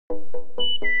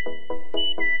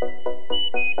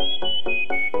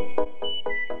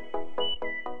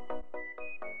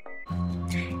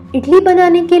इडली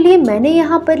बनाने के लिए मैंने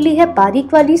यहाँ पर ली है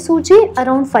बारीक वाली सूजी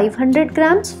अराउंड 500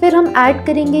 ग्राम्स। फिर हम ऐड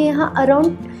करेंगे यहाँ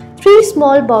अराउंड 3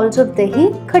 स्मॉल बाउल्स ऑफ दही।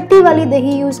 खट्टी वाली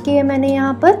दही यूज़ की है मैंने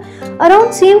यहाँ पर।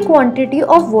 Around same quantity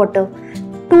of water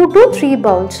 2 to 3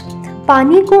 bowls.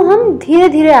 पानी को हम धीरे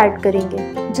धीरे ऐड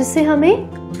करेंगे जिससे हमें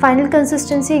फाइनल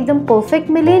कंसिस्टेंसी एकदम परफेक्ट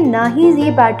मिले। ना ही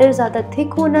ये बैटर ज़्यादा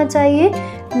थिक होना चाहिए,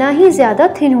 ना ही ज़्यादा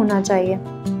थिन होना चाहिए।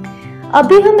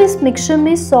 अभी हम इस मिक्सचर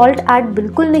में सॉल्ट ऐड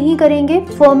बिल्कुल नहीं करेंगे।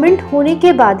 फर्मेंट होने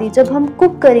के बाद ही जब हम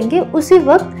कुक करेंगे उसी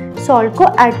वक्त सॉल्ट को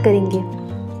ऐड करेंगे।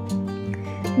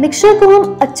 मिक्सचर को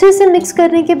हम अच्छे से मिक्स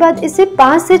करने के बाद इसे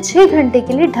 5 से 6 घंटे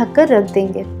के लिए ढककर रख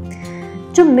देंगे।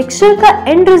 जो मिक्सचर का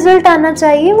एंड रिजल्ट आना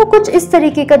चाहिए वो कुछ इस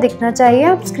तरीके का दिखना चाहिए।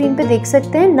 आप स्क्रीन पे देख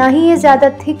सकते हैं, ना ही ये ज़्यादा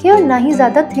थिक है और ना ही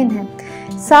ज़्यादा थिन है।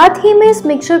 साथ ही में इस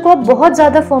मिक्सचर को आप बहुत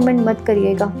ज़्यादा फर्मेंट मत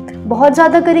करिएगा। बहुत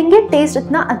ज़्यादा करेंगे टेस्ट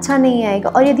इतना अच्छा नहीं आएगा,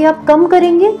 और यदि आप कम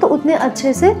करेंगे तो उतने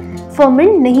अच्छे से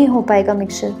फर्मेंट नहीं हो पाएगा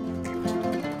मिक्सचर।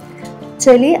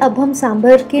 चलिए अब हम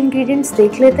सांभर के इंग्रेडिएंट्स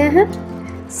देख लेते हैं।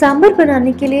 सांभर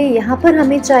बनाने के लिए यहाँ पर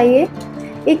हमें चाहिए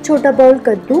 1 छोटा बाउल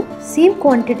कद्दू, सेम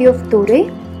क्वांटिटी ऑफ तोरई,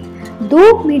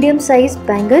 2 मीडियम साइज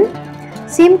बैंगन,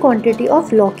 सेम क्वांटिटी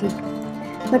ऑफ लौकी।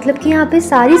 मतलब कि यहाँ पे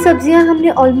सारी सब्जियाँ हमने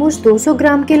ऑलमोस्ट 200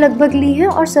 ग्राम के लगभग ली हैं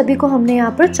और सभी को हमने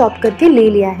यहाँ पर चॉप करके ले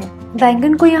लिया है।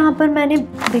 बैंगन को यहाँ पर मैंने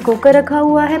भिगो कर रखा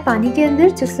हुआ है पानी के अंदर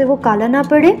जिससे वो काला ना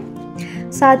पड़े।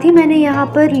 साथ ही मैंने यहाँ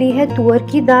पर ली है तुअर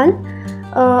की दाल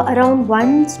अराउंड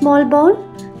 1 स्मॉल बाउल,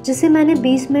 जिसे मैंने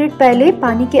 20 मिनट पहले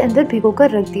पानी के अंदर भिगो कर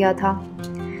रख दिया था।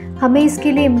 हमें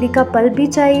इसके लिए इमली का पल्प भी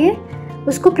चाहिए।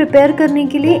 उसको प्रिपेयर करने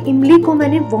के लिए इमली को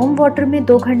मैंने वार्म वाटर में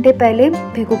 2 घंटे पहले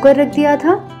भिगो कर रख दिया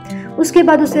था। उसके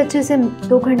बाद उसे अच्छे से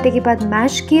 2 घंटे के बाद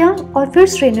मैश किया और फिर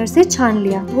स्ट्रेनर से छान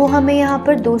लिया। वो हमें यहाँ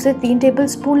पर 2 से 3 टेबल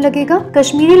स्पून लगेगा।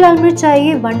 कश्मीरी लाल मिर्च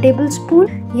चाहिए 1 टेबल स्पून।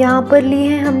 यहाँ पर ली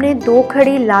है हमने 2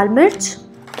 खड़ी लाल मिर्च।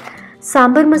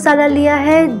 सांभर मसाला लिया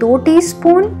है 2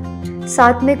 टीस्पून।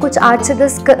 साथ में कुछ 8 से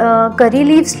 10 करी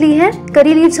लीव्स ली हैं।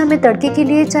 करी लीव्स हमें तड़के के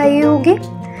लिए चाहिए होगी।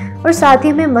 और साथ ही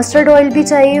हमें मस्टर्ड ऑयल भी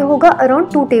चाहिए होगा अराउंड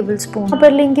 2 टेबल स्पून। यहाँ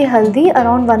पर लेंगे हल्दी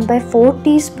around 1/4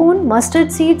 teaspoon, mustard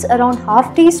seeds around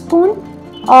 ½ teaspoon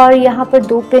और यहाँ पर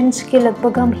 2 पिंच के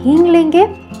लगभग हम हींग लेंगे।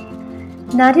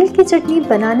 नारियल की चटनी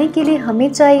बनाने के लिए हमें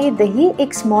चाहिए दही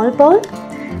 1 स्मॉल बाउल,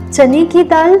 चने की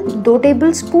दाल 2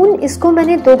 टेबल स्पून। इसको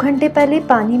मैंने 2 घंटे पहले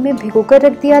पानी में भिगो कर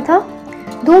रख दिया था।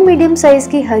 2 मीडियम साइज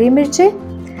की हरी मिर्चें,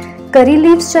 करी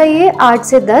लीव्स चाहिए 8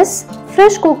 से 10,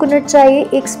 फ्रेश कोकोनट चाहिए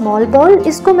 1 स्मॉल बाउल।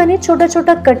 इसको मैंने छोटा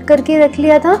छोटा कट करके रख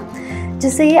लिया था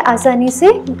जिससे ये आसानी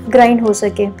से ग्राइंड हो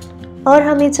सके। और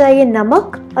हमें चाहिए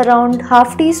नमक अराउंड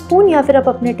 ½ टीस्पून या फिर आप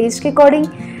अपने टेस्ट के अकॉर्डिंग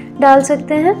डाल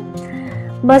सकते हैं।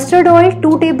 मस्टर्ड ऑयल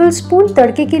 2 टेबल स्पून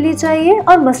तड़के के लिए चाहिए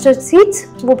और मस्टर्ड सीड्स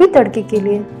वो भी तड़के के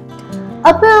लिए।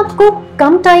 अब मैं आपको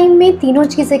कम टाइम में तीनों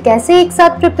चीज़ें कैसे एक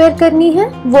साथ प्रिपेयर करनी है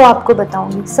वो आपको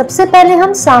बताऊंगी। सबसे पहले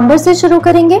हम सांभर से शुरू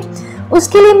करेंगे।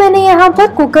 उसके लिए मैंने यहाँ पर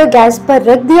कुकर गैस पर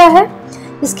रख दिया है।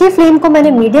 इसकी फ्लेम को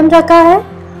मैंने मीडियम रखा है।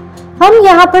 हम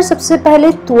यहाँ पर सबसे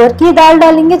पहले तुअर की दाल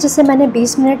डालेंगे जिसे मैंने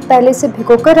 20 मिनट पहले से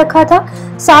भिगो कर रखा था।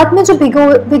 साथ में जो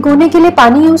भिगोने के लिए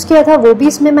पानी यूज़ किया था वो भी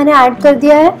इसमें मैंने ऐड कर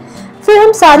दिया है। फिर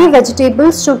हम सारी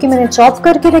वेजिटेबल्स जो कि मैंने चॉप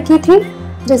करके रखी थी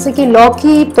जैसे कि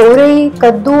लौकी, तोरई,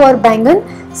 कद्दू और बैंगन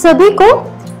सभी को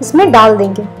इसमें डाल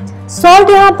देंगे। सॉल्ट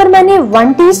यहाँ पर मैंने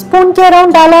 1 टीस्पून के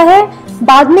अराउंड डाला है।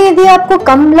 बाद में यदि आपको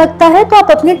कम लगता है तो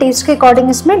आप अपने टेस्ट के अकॉर्डिंग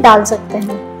इसमें डाल सकते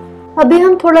हैं। अभी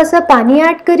हम थोड़ा सा पानी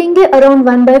ऐड करेंगे around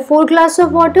 1/4 glass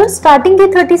of water. Starting के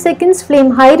 30 सेकेंड्स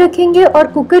फ्लेम हाई रखेंगे और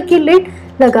कुकर की लिड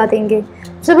लगा देंगे।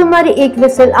 जब हमारी 1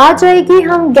 विसल आ जाएगी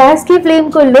हम गैस की फ्लेम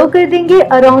को लो कर देंगे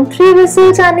अराउंड 3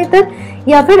 विसल्स आने तक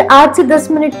या फिर 8 से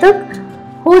 10 मिनट तक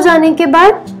हो जाने के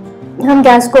बाद हम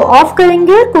गैस को ऑफ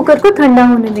करेंगे और कुकर को ठंडा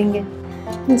होने देंगे।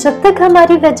 जब तक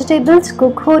हमारी वेजिटेबल्स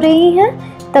कुक हो रही हैं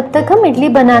तब तक हम इडली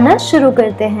बनाना शुरू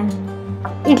करते हैं।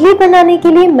 इडली बनाने के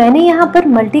लिए मैंने यहाँ पर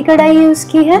मल्टी कढ़ाई यूज़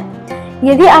की है।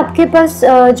 यदि आपके पास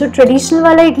जो ट्रेडिशनल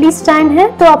वाला इडली स्टैंड है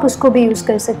तो आप उसको भी यूज़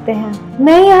कर सकते हैं।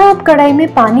 मैं यहाँ कढ़ाई में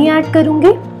पानी ऐड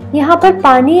करूँगी। यहाँ पर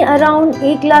पानी अराउंड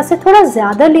 1 गिलास से थोड़ा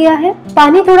ज़्यादा लिया है।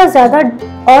 पानी थोड़ा ज़्यादा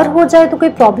और हो जाए तो कोई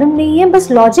प्रॉब्लम नहीं है, बस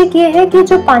लॉजिक ये है कि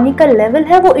जो पानी का लेवल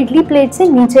है वो इडली प्लेट से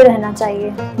नीचे रहना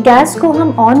चाहिए। गैस को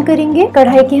हम ऑन करेंगे,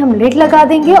 कढ़ाई की हम लिड लगा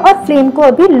देंगे और फ्लेम को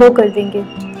अभी लो कर देंगे।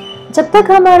 जब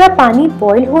तक हमारा पानी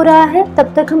बॉईल हो रहा है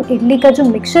तब तक हम इडली का जो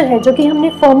मिक्सचर है जो कि हमने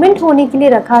फर्मेंट होने के लिए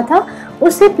रखा था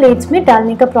उसे प्लेट्स में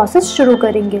डालने का प्रोसेस शुरू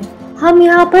करेंगे। हम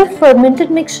यहाँ पर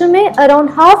फर्मेंटेड मिक्सचर में अराउंड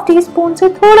 ½ टीस्पून से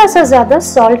थोड़ा सा ज़्यादा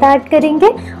सॉल्ट ऐड करेंगे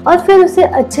और फिर उसे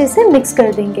अच्छे से मिक्स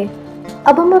कर देंगे।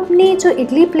 अब हम अपनी जो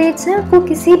इडली प्लेट्स हैं वो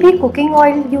किसी भी कुकिंग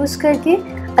ऑयल यूज़ करके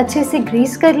अच्छे से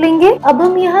ग्रीस कर लेंगे। अब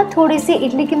हम यहाँ थोड़े से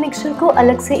इडली के मिक्सचर को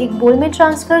अलग से एक बोल में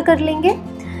ट्रांसफर कर लेंगे।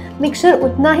 मिक्सचर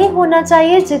उतना ही होना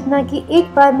चाहिए जितना कि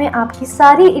एक बार में आपकी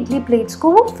सारी इडली प्लेट्स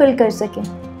को वो फिल कर सके।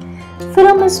 फिर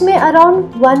हम इसमें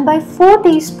अराउंड 1/4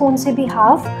 टीस्पून से भी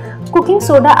हाफ कुकिंग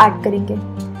सोडा ऐड करेंगे।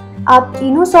 आप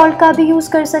इनो सॉल्ट का भी यूज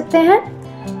कर सकते हैं।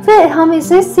 फिर हम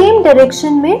इसे सेम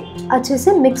डायरेक्शन में अच्छे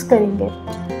से मिक्स करेंगे।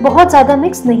 बहुत ज़्यादा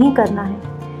मिक्स नहीं करना है।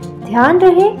 ध्यान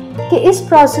रहे कि इस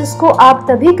प्रोसेस को आप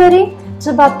तभी करें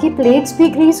जब आपकी प्लेट्स भी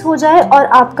ग्रीस हो जाए और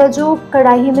आपका जो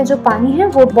कढ़ाई में जो पानी है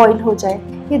वो बॉईल हो जाए।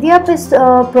 यदि आप इस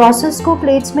प्रोसेस को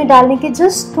प्लेट्स में डालने के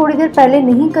जस्ट थोड़ी देर पहले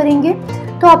नहीं करेंगे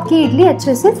तो आपकी इडली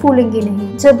अच्छे से फूलेंगी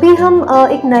नहीं। जब भी हम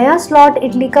एक नया स्लॉट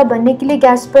इडली का बनने के लिए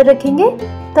गैस पर रखेंगे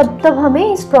तब हमें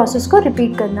इस प्रोसेस को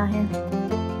रिपीट करना है।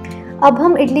 अब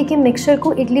हम इडली के मिक्सचर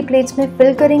को इडली प्लेट्स में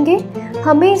फिल करेंगे।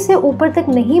 हमें इसे ऊपर तक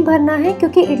नहीं भरना है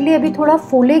क्योंकि इडली अभी थोड़ा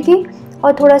फूलेगी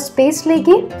और थोड़ा स्पेस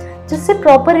लेगी जिससे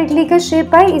प्रॉपर इडली का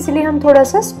शेप आए, इसलिए हम थोड़ा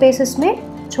सा स्पेस इसमें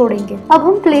छोड़ेंगे। अब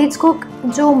हम प्लेट्स को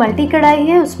जो मल्टी कढ़ाई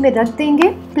है उसमें रख देंगे।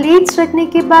 प्लेट्स रखने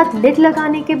के बाद लिड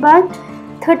लगाने के बाद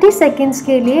 30 सेकेंड्स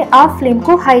के लिए आप फ्लेम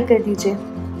को हाई कर दीजिए।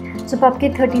 जब आपके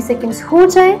 30 सेकेंड्स हो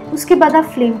जाए उसके बाद आप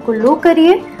फ्लेम को लो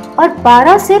करिए और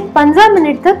 12 से 15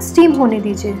 मिनट तक स्टीम होने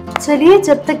दीजिए। चलिए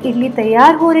जब तक इडली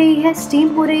तैयार हो रही है, स्टीम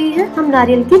हो रही है, हम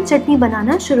नारियल की चटनी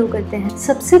बनाना शुरू करते हैं।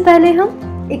 सबसे पहले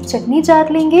हम एक चटनी जार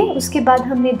लेंगे। उसके बाद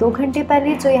हमने 2 घंटे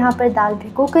पहले जो यहाँ पर दाल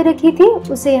भिगो कर रखी थी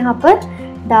उसे यहाँ पर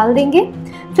डाल देंगे।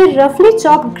 फिर रफली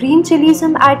चॉप ग्रीन चिलीज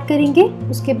हम ऐड करेंगे।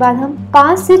 उसके बाद हम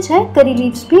 5 से 6 करी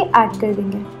लीव्स भी ऐड कर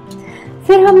देंगे।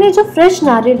 फिर हमने जो फ्रेश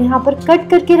नारियल यहाँ पर कट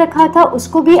करके रखा था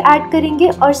उसको भी ऐड करेंगे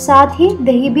और साथ ही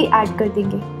दही भी ऐड कर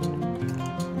देंगे।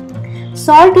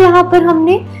 सॉल्ट यहाँ पर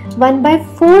हमने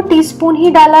 1/4 टीस्पून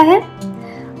ही डाला है।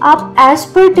 आप एज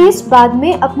पर टेस्ट बाद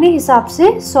में अपने हिसाब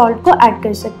से सॉल्ट को ऐड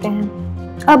कर सकते हैं।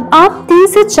 अब आप 3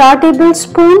 से 4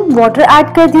 टेबलस्पून वाटर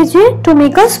ऐड कर दीजिए to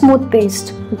make a smooth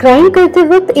paste. Grind करते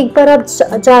वक्त एक बार आप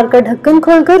जार का ढक्कन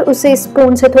खोलकर उसे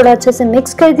स्पून से थोड़ा अच्छे से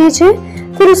मिक्स कर दीजिए।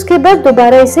 फिर उसके बाद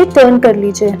दोबारा इसे टर्न कर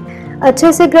लीजिए।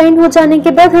 अच्छे से ग्राइंड हो जाने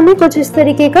के बाद हमें कुछ इस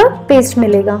तरीके का पेस्ट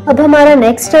मिलेगा। अब हमारा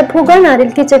नेक्स्ट स्टेप होगा नारियल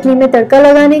की चटनी में तड़का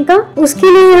लगाने का।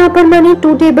 उसके लिए यहाँ पर मैंने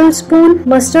 2 टेबलस्पून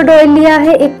मस्टर्ड ऑयल लिया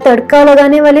है एक तड़का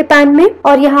लगाने वाले पैन में,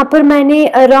 और यहाँ पर मैंने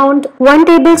around 1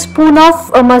 tablespoon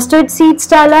of mustard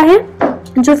seeds डाला है।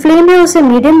 जो फ्लेम है उसे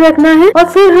मीडियम रखना है। और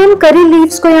फिर हम करी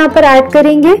लीव्स को यहाँ पर ऐड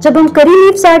करेंगे। जब हम करी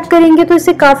लीव्स ऐड करेंगे तो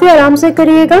इसे काफी आराम से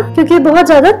करिएगा क्योंकि बहुत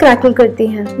ज्यादा क्रैकल करती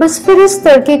हैं। बस फिर इस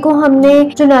तड़के को हमने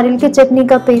जो नारियल की चटनी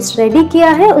का पेस्ट रेडी किया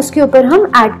है उसके ऊपर हम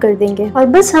ऐड कर देंगे और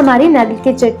बस हमारी नारियल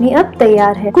की चटनी अब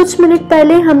तैयार है। कुछ मिनट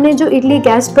पहले हमने जो इडली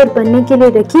गैस पर बनने के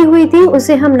लिए रखी हुई थी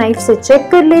उसे हम नाइफ से चेक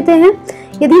कर लेते हैं।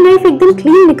 यदि नाइफ एकदम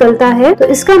क्लीन निकलता है तो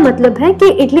इसका मतलब है कि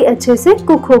इडली अच्छे से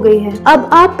कुक हो गई है। अब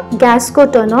आप गैस को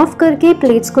टर्न ऑफ करके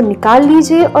प्लेट्स को निकाल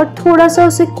लीजिए और थोड़ा सा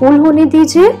उसे कूल होने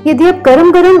दीजिए। यदि आप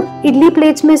गरम गरम इडली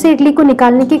प्लेट्स में से इडली को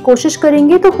निकालने की कोशिश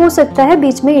करेंगे तो हो सकता है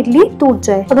बीच में इडली टूट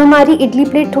जाए। अब हमारी इडली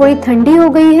प्लेट थोड़ी ठंडी हो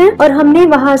गई है और हमने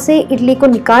वहाँ से इडली को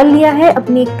निकाल लिया है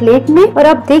अपनी एक प्लेट में, और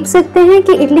आप देख सकते हैं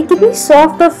कि इडली कितनी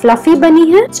सॉफ्ट और फ्लफी बनी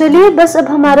है। चलिए बस अब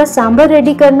हमारा सांभर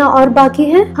रेडी करना और बाकी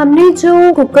है। हमने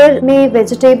जो कुकर में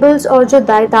वेजिटेबल्स और जो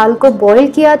दाल को बॉईल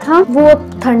किया था वो अब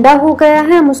ठंडा हो गया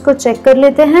है। हम उसको चेक कर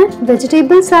लेते हैं।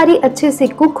 वेजिटेबल सारी अच्छे से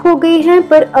कुक हो गई है,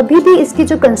 पर अभी भी इसकी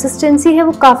जो कंसिस्टेंसी है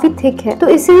वो काफी थिक है, तो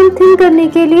इसे हम थिन करने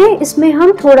के लिए इसमें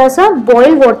हम थोड़ा सा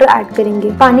बॉइल वाटर ऐड करेंगे।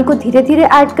 पानी को धीरे धीरे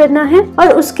ऐड करना है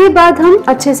और उसके बाद हम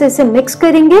अच्छे से इसे मिक्स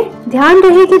करेंगे। ध्यान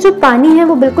रहे कि जो पानी है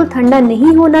वो बिल्कुल ठंडा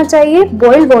नहीं होना चाहिए,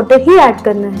 बॉइल वाटर ही ऐड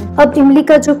करना है। अब इमली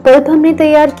का जो पल्प हमने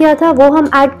तैयार किया था वो हम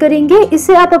ऐड करेंगे।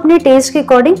 इसे आप अपने टेस्ट के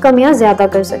अकॉर्डिंग कम या ज्यादा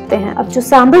कर सकते हैं। अब जो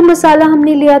सांभर मसाला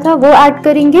हमने लिया था वो ऐड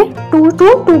करेंगे 2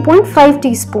 to 2.5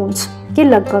 टीस्पून के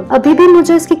लगभग। अभी भी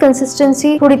मुझे इसकी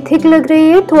कंसिस्टेंसी थोड़ी थिक लग रही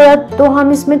है थोड़ा, तो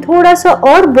हम इसमें थोड़ा सा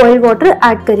और बॉइल वाटर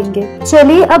ऐड करेंगे।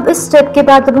 चलिए अब इस स्टेप के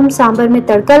बाद अब हम सांभर में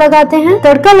तड़का लगाते हैं।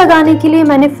 तड़का लगाने के लिए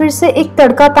मैंने फिर से एक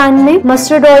तड़का पैन में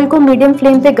मस्टर्ड ऑयल को मीडियम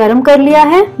फ्लेम पे गरम कर लिया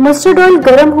है। मस्टर्ड ऑयल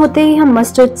गरम होते ही हम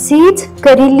मस्टर्ड सीड्स,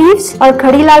 करी लीव्स और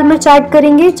खड़ी लाल मिर्च ऐड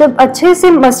करेंगे। जब अच्छे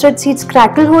से मस्टर्ड सीड्स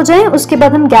क्रैकल हो जाए उसके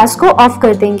बाद हम गैस को ऑफ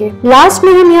कर देंगे। लास्ट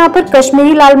में हम यहाँ पर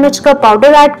कश्मीरी लाल मिर्च का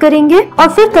पाउडर ऐड करेंगे और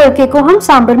फिर तड़के को हम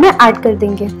सांभर में ऐड कर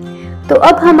देंगे। तो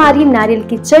अब हमारी नारियल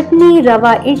की चटनी,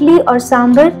 रवा इडली और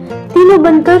सांभर तीनों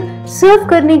बनकर सर्व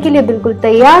करने के लिए बिल्कुल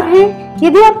तैयार है।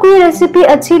 यदि आपको ये रेसिपी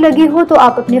अच्छी लगी हो तो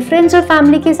आप अपने फ्रेंड्स और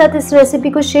फैमिली के साथ इस रेसिपी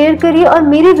को शेयर करिए और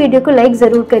मेरी वीडियो को लाइक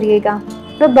जरूर करिएगा।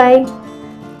 Bye bye.